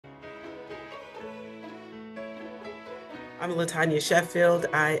I'm LaTanya Sheffield.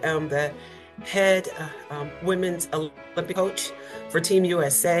 I am the head women's Olympic coach for Team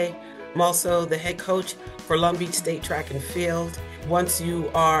USA. I'm also the head coach for Long Beach State Track and Field. Once you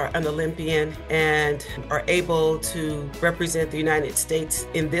are an Olympian and are able to represent the United States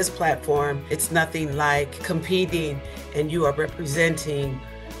in this platform, it's nothing like competing and you are representing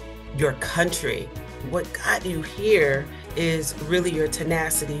your country. What got you here is really your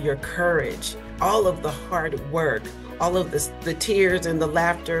tenacity, your courage, all of the hard work, all of the tears and the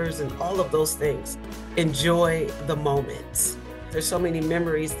laughters and all of those things. Enjoy the moments. There's so many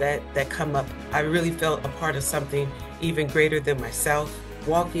memories that come up. I really felt a part of something even greater than myself.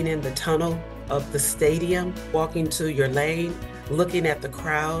 Walking in the tunnel of the stadium, walking to your lane, looking at the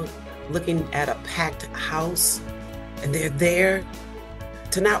crowd, looking at a packed house, and they're there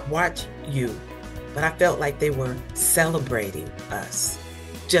to not watch you, but I felt like they were celebrating us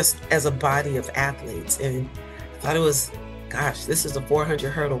just as a body of athletes. And I thought it was, gosh, this is a 400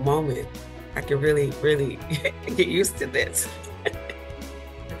 hurdle moment. I could really, really get used to this.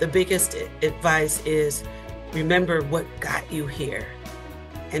 The biggest advice is remember what got you here.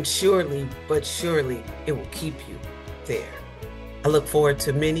 And surely, but surely, it will keep you there. I look forward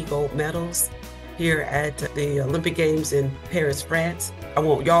to many gold medals here at the Olympic Games in Paris, France. I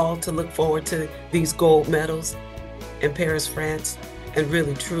want y'all to look forward to these gold medals in Paris, France, and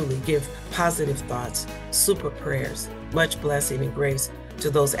really, truly give positive thoughts, super prayers, much blessing and grace to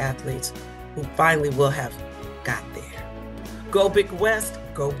those athletes who finally will have got there. Go Big West,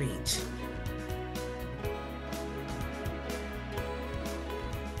 go Beach.